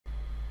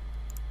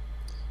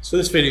So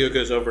this video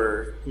goes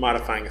over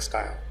modifying a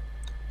style.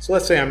 So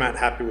let's say I'm not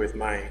happy with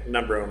my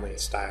number only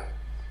style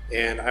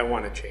and I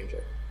want to change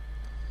it.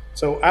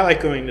 So I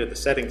like going to the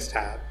settings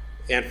tab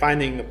and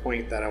finding the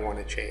point that I want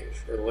to change,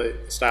 or the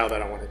style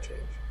that I want to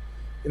change.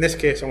 In this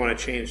case, I want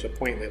to change the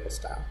point label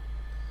style.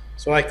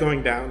 So I like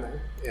going down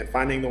there and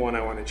finding the one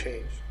I want to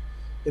change.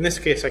 In this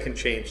case, I can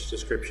change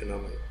description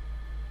only.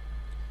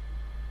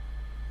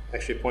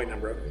 Actually, point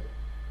number only.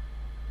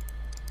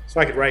 So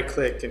I could right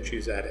click and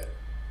choose edit.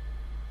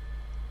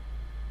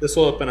 This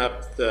will open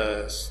up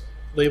the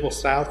label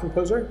style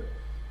composer,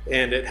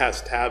 and it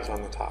has tabs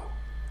on the top.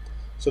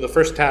 So the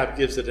first tab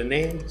gives it a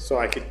name, so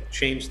I could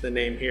change the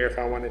name here if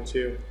I wanted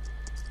to,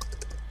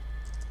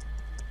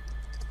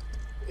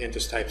 and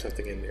just type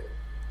something in there.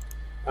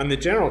 On the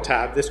general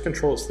tab, this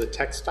controls the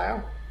text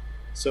style.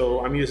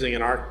 So I'm using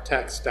an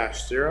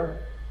arttext-0.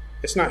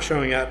 It's not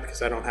showing up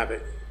because I don't have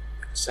it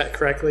set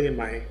correctly in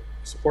my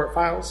support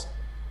files,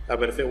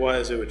 but if it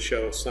was, it would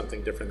show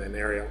something different than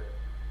Arial.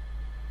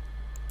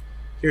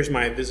 Here's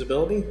my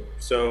visibility.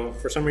 So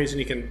for some reason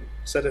you can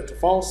set it to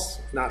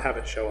false, not have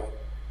it show up.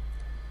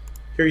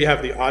 Here you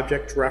have the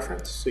object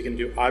reference. So you can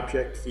do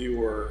object,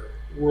 view, or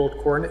world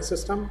coordinate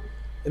system.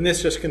 And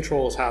this just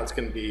controls how it's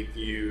going to be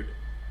viewed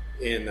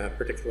in a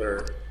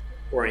particular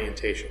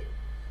orientation.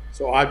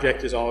 So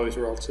object is always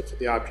relative to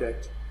the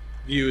object.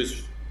 View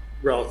is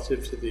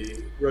relative to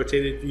the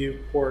rotated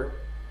viewport.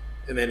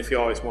 And then if you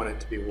always want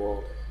it to be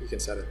world, you can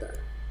set it there.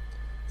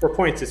 For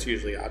points, it's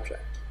usually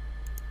object.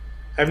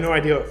 I have no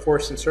idea what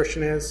forced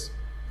insertion is.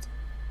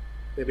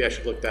 Maybe I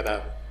should look that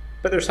up.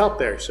 But there's help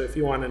there, so if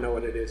you want to know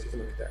what it is, you can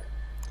look there.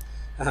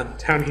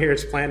 Down here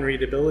is plan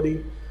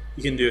readability.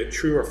 You can do it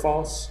true or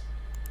false.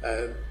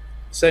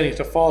 Setting it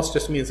to false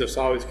just means it's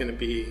always going to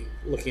be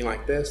looking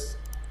like this.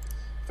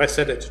 If I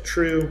set it to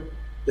true,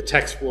 the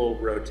text will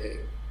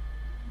rotate.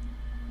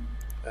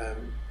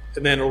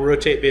 And then it'll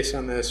rotate based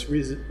on this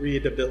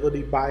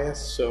readability bias,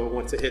 so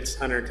once it hits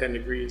 110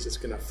 degrees, it's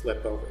going to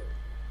flip over.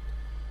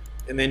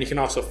 And then you can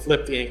also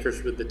flip the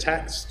anchors with the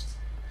text.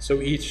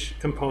 So each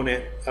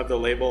component of the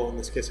label, in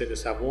this case I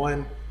just have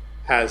one,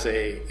 has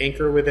an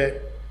anchor with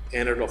it,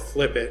 and it'll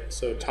flip it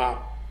so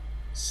top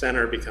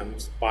center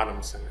becomes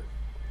bottom center.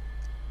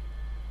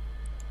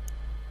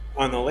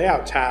 On the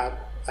layout tab,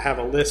 I have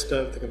a list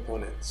of the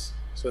components.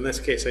 So in this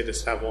case I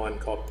just have one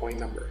called point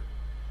number.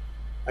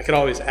 I could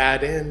always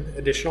add in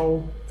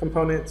additional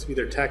components,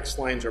 either text,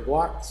 lines, or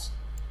blocks,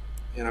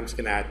 and I'm just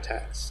going to add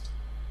text.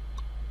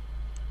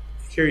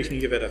 Here you can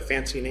give it a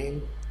fancy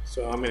name,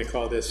 so I'm going to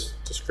call this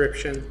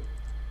description,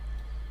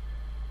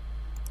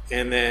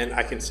 and then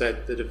I can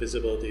set the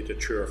divisibility to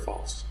true or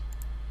false.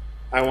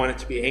 I want it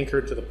to be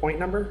anchored to the point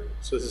number,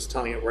 so this is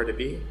telling it where to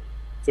be.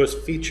 If it was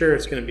feature,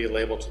 it's going to be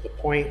labeled to the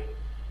point.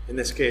 In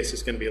this case,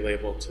 it's going to be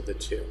labeled to the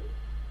 2.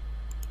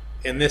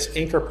 And this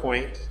anchor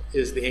point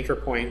is the anchor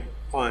point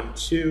on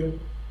 2,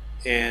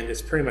 and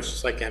it's pretty much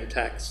just like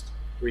mtext,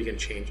 where you can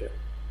change it.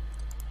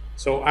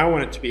 So I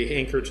want it to be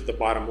anchored to the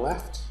bottom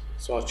left,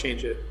 so I'll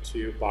change it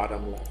to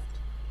bottom left.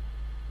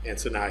 And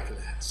so now I can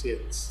see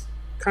it's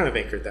kind of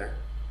anchored there.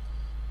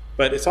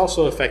 But it's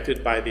also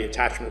affected by the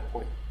attachment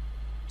point.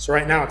 So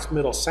right now it's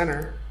middle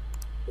center,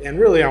 and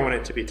really I want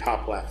it to be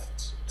top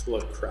left to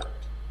look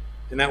correct.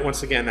 And that,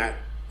 once again, that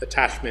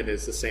attachment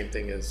is the same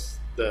thing as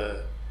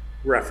the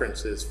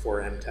references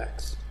for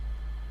mtext.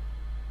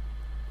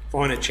 If I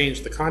want to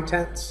change the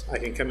contents, I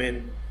can come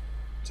in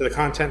to the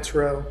contents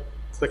row,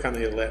 click on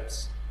the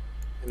ellipse,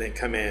 and then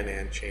come in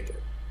and change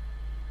it.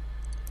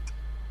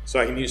 So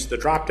I can use the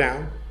drop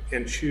down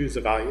and choose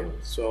a value.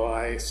 So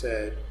I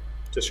said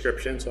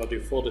description, so I'll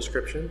do full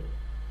description.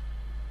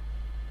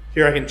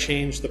 Here I can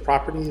change the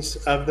properties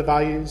of the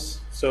values.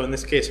 So in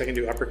this case I can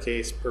do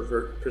uppercase,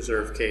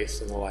 preserve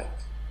case, and the like.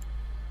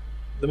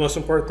 The most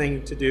important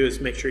thing to do is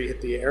make sure you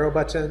hit the arrow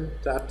button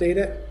to update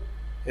it.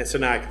 And so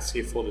now I can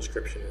see full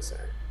description is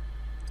there.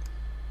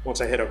 Once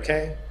I hit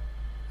OK,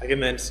 I can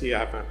then see I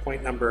have my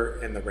point number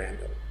and the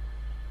random.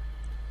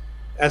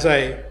 As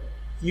I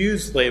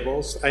use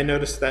labels, I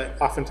notice that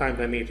oftentimes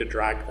I need to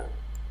drag them.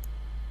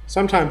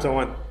 Sometimes I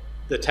want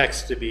the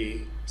text to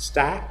be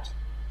stacked,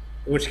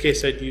 in which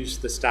case I'd use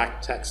the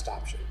stacked text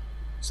option.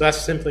 So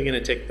that's simply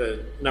going to take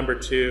the number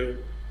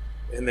 2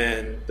 and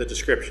then the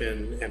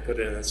description and put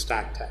it in a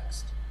stacked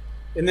text.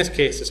 In this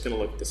case, it's going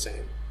to look the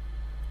same.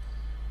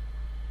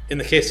 In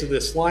the case of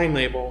this line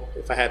label,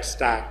 if I had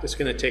stacked, it's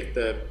going to take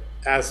the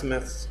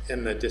azimuths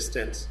and the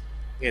distance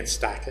and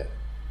stack it.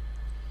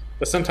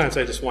 But sometimes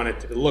I just want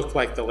it to look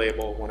like the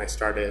label when I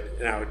started,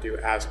 and I would do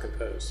as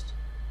composed.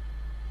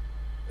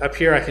 Up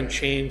here I can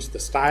change the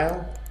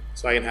style,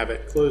 so I can have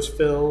it closed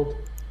filled,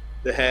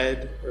 the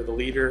head or the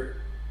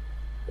leader,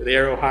 or the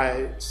arrow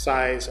height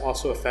size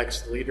also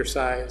affects the leader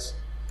size,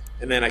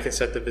 and then I can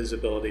set the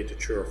visibility to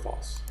true or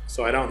false.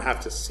 So I don't have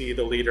to see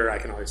the leader, I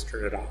can always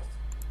turn it off.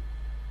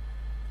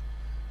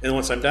 And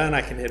once I'm done,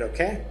 I can hit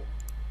OK.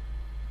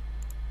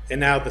 And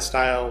now the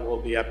style will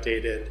be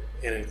updated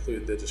and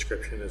include the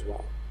description as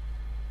well.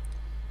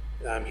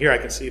 Here I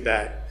can see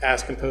that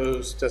as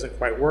composed doesn't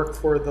quite work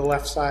for the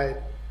left side,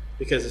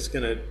 because it's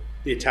going to,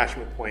 the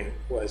attachment point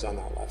was on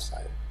that left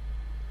side.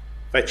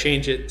 If I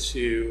change it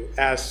to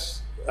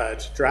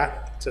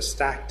to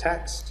stack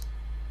text,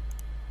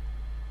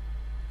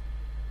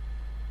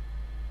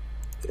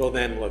 it'll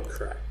then look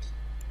correct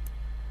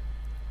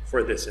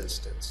for this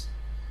instance.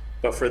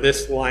 But for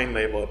this line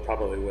label, it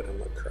probably wouldn't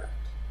look correct.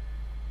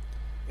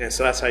 And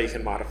so that's how you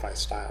can modify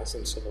styles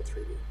in Civil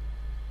 3D.